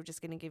decided that we were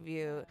just going to give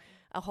you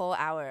a whole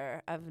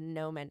hour of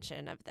no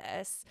mention of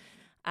this.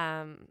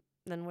 Then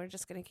we're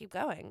just going to keep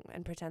going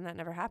and pretend that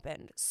never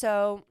happened.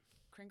 So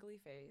crinkly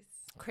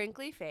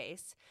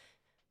face.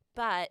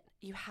 But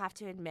you have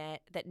to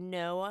admit that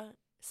no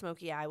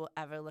smoky eye will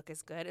ever look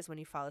as good as when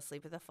you fall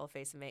asleep with a full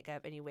face of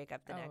makeup and you wake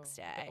up the next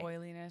day. The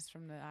oiliness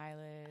from the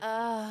eyelid.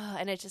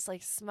 And it just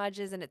like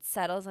smudges and it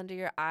settles under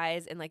your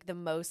eyes in like the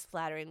most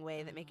flattering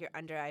way that make your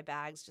under eye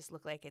bags just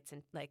look like it's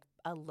in like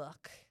a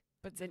look.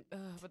 But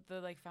the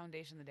like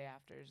foundation the day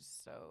after is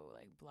so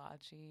like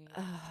blotchy.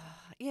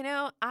 You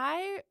know,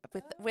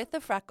 with the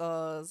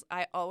freckles,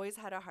 I always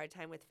had a hard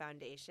time with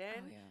foundation.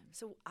 Oh, yeah.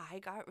 So I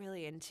got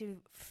really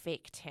into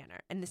fake tanner,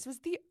 and this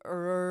was the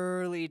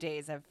early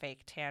days of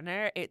fake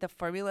tanner. The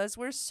formulas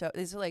were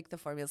these are like the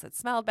formulas that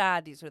smelled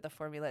bad. These were the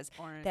formulas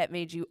that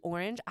made you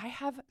orange. I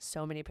have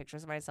so many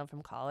pictures of myself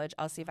from college.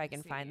 I'll see if I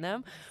can find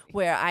them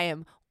where I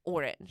am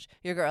orange.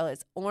 Your girl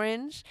is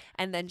orange,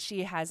 and then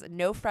she has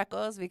no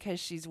freckles because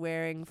she's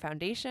wearing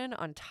foundation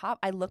on top.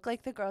 I look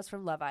like the girls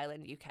from Love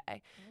Island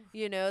UK.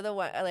 You know, the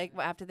one like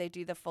after they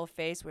do the full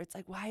face where it's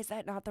like, why is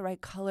that not the right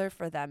color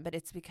for them? But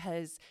it's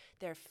because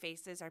their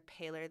faces are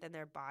paler than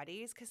their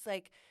bodies, because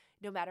like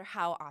no matter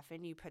how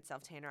often you put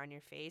self-tanner on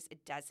your face,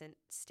 it doesn't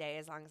stay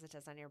as long as it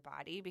does on your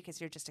body because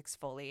you're just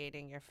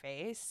exfoliating your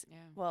face. Yeah.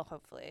 Well,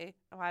 hopefully.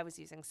 I was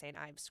using St.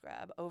 Ives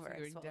scrub over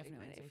exfoliating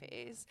my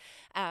face.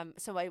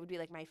 So I would be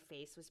like, my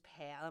face was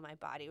pale and my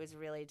body was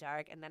really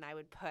dark, and then I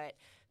would put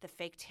the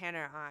fake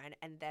tanner on,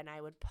 and then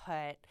I would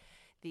put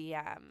the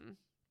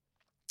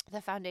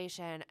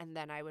foundation, and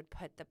then I would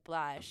put the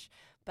blush.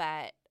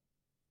 But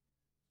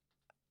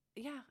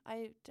yeah,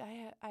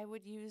 I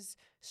would use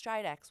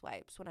Stridex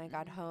wipes when I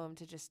got home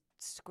to just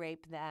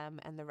scrape them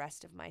and the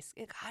rest of my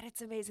skin. God,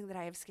 it's amazing that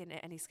I have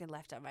any skin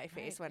left on my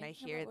face when I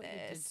hear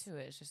this. You did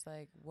too. It's just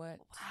like, what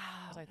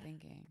was I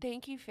thinking?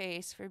 Thank you,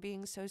 face, for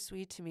being so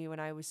sweet to me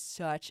when I was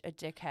such a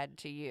dickhead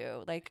to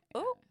you. Like,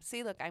 oh,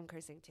 see, look, I'm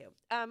cursing too.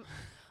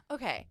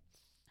 Okay.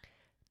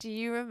 Do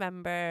you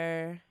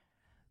remember,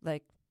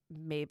 like,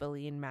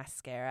 Maybelline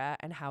mascara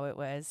and how it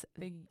was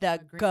the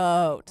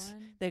goat,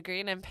 the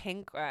green and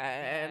pink one?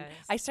 Yes.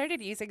 I started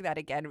using that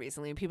again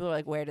recently, and people were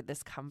like, where did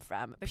this come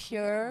from?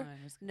 Pure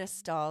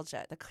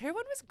nostalgia. The clear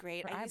one was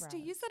great. I used to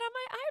use it on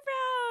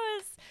my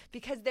eyebrows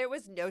because there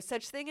was no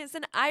such thing as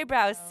an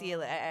eyebrow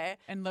sealer.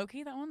 And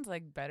low-key, that one's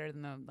like better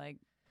than the like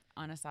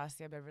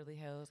Anastasia Beverly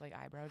Hills like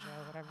eyebrow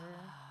gel, whatever.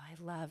 I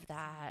love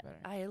that.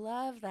 I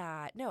love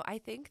that. No, I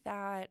think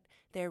that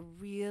there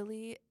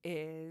really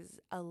is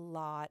a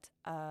lot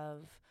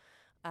of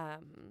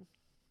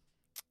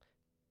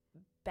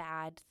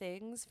bad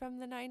things from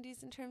the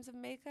 90s in terms of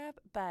makeup,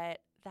 but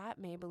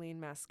that Maybelline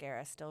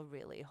mascara still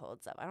really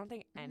holds up. I don't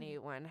think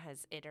anyone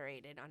has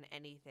iterated on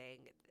anything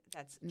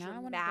that's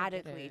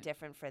dramatically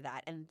different for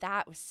that, and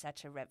that was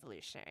such a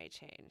revolutionary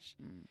change.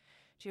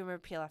 Do you remember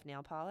peel off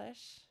nail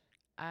polish?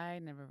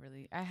 I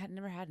had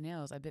never had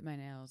nails. I bit my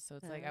nails, so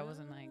it's like I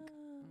wasn't like.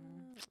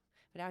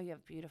 But now you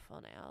have beautiful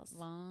nails,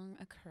 long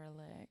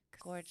acrylic,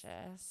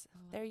 gorgeous.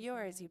 They're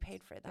yours. You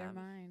paid for them. They're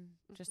mine.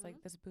 Just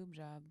like this boob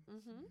job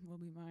will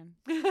be mine.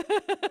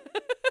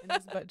 And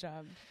this butt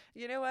job.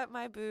 You know what?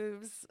 My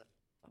boobs.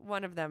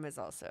 One of them is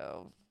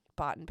also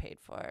bought and paid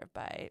for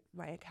by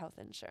my health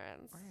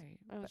insurance. Right.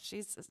 Oh,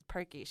 she's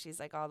perky. She's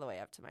like all the way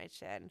up to my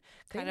chin.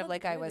 Kind of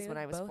like I was when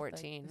I was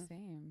 14. Like the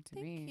same to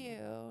me. Thank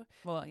you.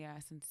 Well, yeah,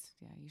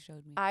 you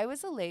showed me. I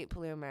was a late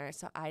bloomer,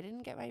 so I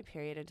didn't get my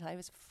period until I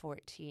was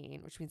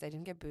 14, which means I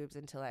didn't get boobs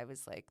until I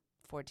was like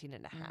 14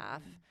 and a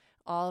half.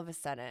 All of a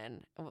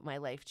sudden, my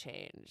life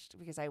changed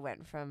because I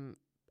went from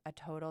a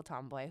total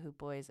tomboy who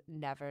boys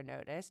never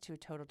noticed to a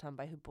total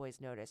tomboy who boys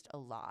noticed a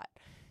lot.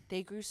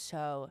 They grew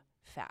so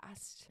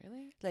fast.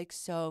 Really? Like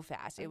so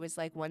fast. It was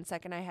like 1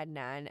 second I had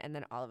none, and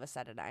then all of a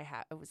sudden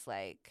it was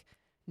like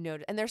no,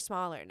 and they're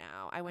smaller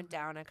now. I went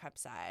down a cup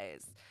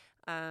size.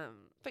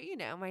 But you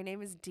know, my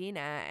name is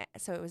DENA,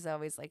 so it was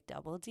always like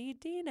double D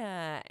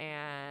DENA,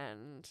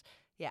 and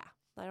yeah.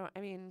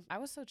 I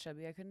was so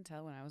chubby I couldn't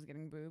tell when I was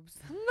getting boobs.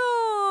 No,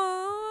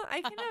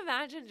 I can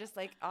imagine just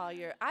like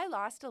I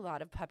lost a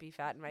lot of puppy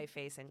fat in my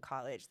face in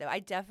college, though. I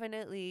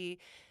definitely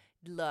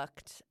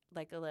looked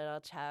like a little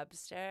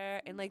chubster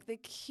in like the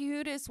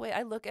cutest way.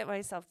 I look at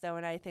myself though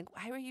and I think,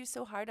 why were you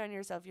so hard on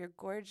yourself? You're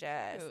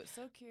gorgeous. Cute,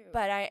 so cute.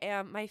 But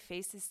my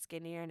face is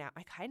skinnier now.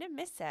 I kind of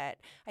miss it.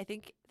 I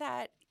think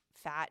that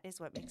fat is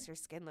what makes your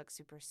skin look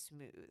super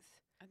smooth.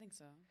 I think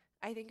so.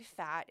 I think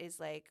fat is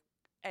like,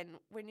 and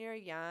when you're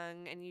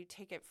young and you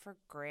take it for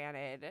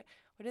granted,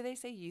 what do they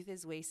say? Youth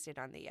is wasted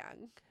on the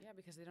young. Yeah,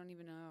 because they don't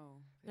even know.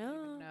 They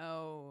don't even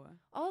know.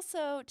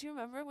 Also, do you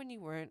remember when you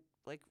weren't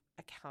like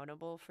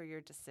accountable for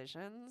your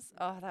decisions?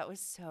 Oh, that was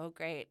so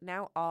great.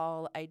 Now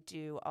all I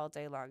do all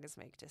day long is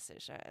make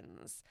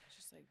decisions. It's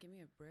just like, give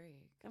me a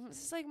break. I'm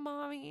just like,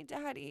 mommy,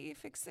 daddy,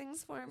 fix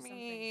things for Do me.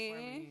 something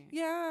for me.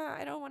 Yeah,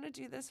 I don't want to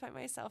do this by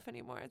myself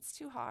anymore. It's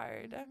too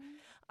hard.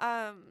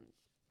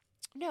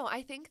 No,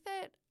 I think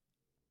that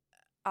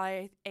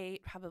I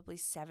ate probably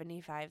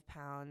 75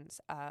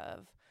 pounds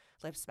of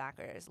Lip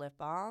Smackers lip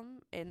balm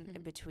in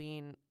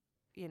between,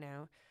 you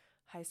know,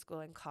 high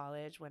school and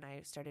college when I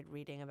started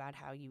reading about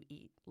how you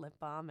eat lip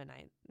balm, and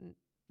I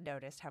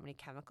noticed how many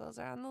chemicals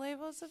are on the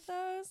labels of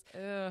those.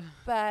 Ugh.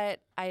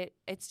 But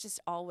it's just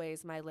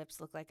always my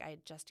lips look like I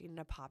had just eaten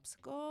a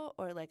popsicle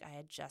or like I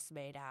had just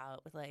made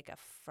out with like a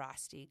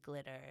frosty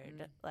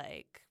glittered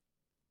like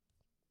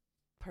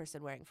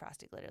person wearing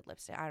frosty glittered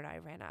lipstick. I don't know. I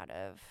ran out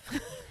of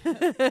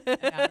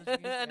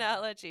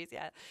analogies.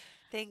 Yeah.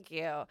 Thank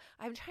you.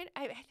 I think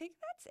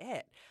that's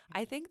it.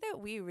 I think that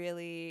we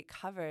really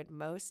covered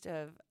most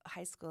of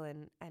high school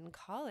and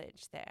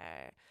college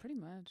there. Pretty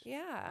much.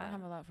 Yeah. I don't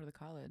have a lot for the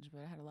college,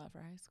 but I had a lot for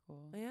high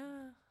school.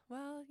 Yeah.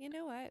 Well, you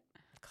know what?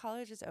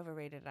 College is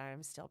overrated and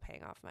I'm still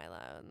paying off my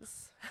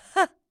loans.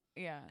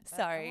 Yeah.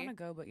 Sorry. I want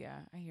to go, but yeah,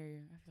 I hear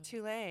you.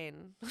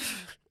 Tulane.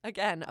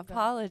 Again,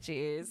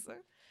 apologies.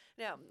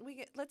 No,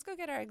 let's go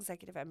get our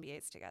executive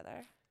MBAs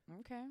together.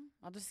 Okay.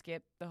 I'll just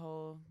skip the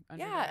whole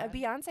undergrad.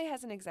 undergrad. Yeah, Beyonce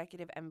has an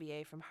executive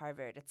MBA from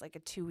Harvard. It's like a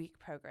 2-week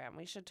program.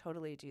 We should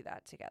totally do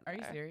that together. Are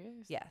you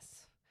serious?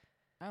 Yes.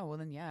 Oh, well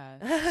then, yeah.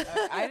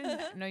 I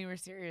didn't know you were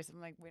serious. I'm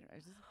like, wait,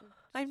 is this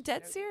I'm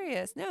dead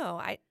serious.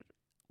 No,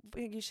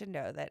 you should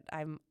know that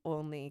I'm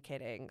only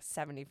kidding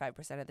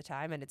 75% of the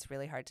time, and it's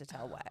really hard to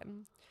tell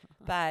when.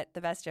 But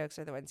the best jokes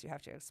are the ones you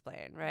have to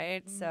explain,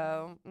 right?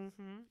 So,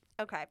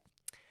 okay.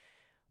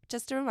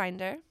 Just a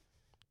reminder,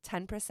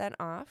 10%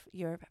 off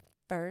your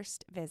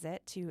first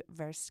visit to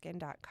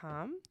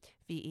verseskin.com,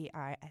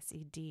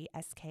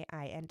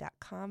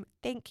 VERSEDSKIN.com.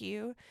 Thank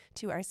you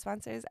to our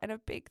sponsors, and a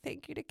big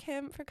thank you to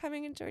Kim for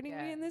coming and joining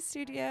me in the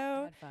studio.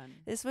 I had fun.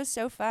 This was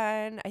so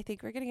fun. I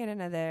think we're going to get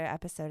another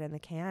episode in the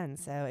can.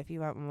 So if you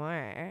want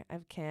more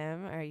of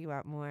Kim, or you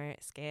want more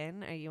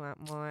skin, or you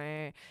want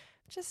more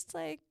just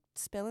like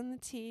spilling the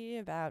tea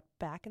about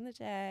back in the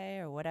day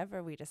or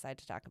whatever we decide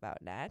to talk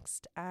about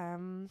next,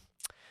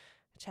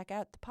 check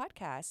out the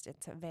podcast.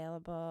 It's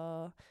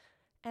available.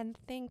 And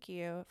thank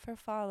you for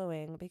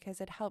following,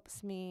 because it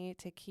helps me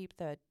to keep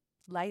the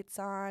lights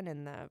on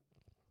and the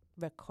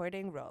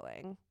recording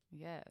rolling.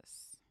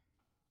 Yes.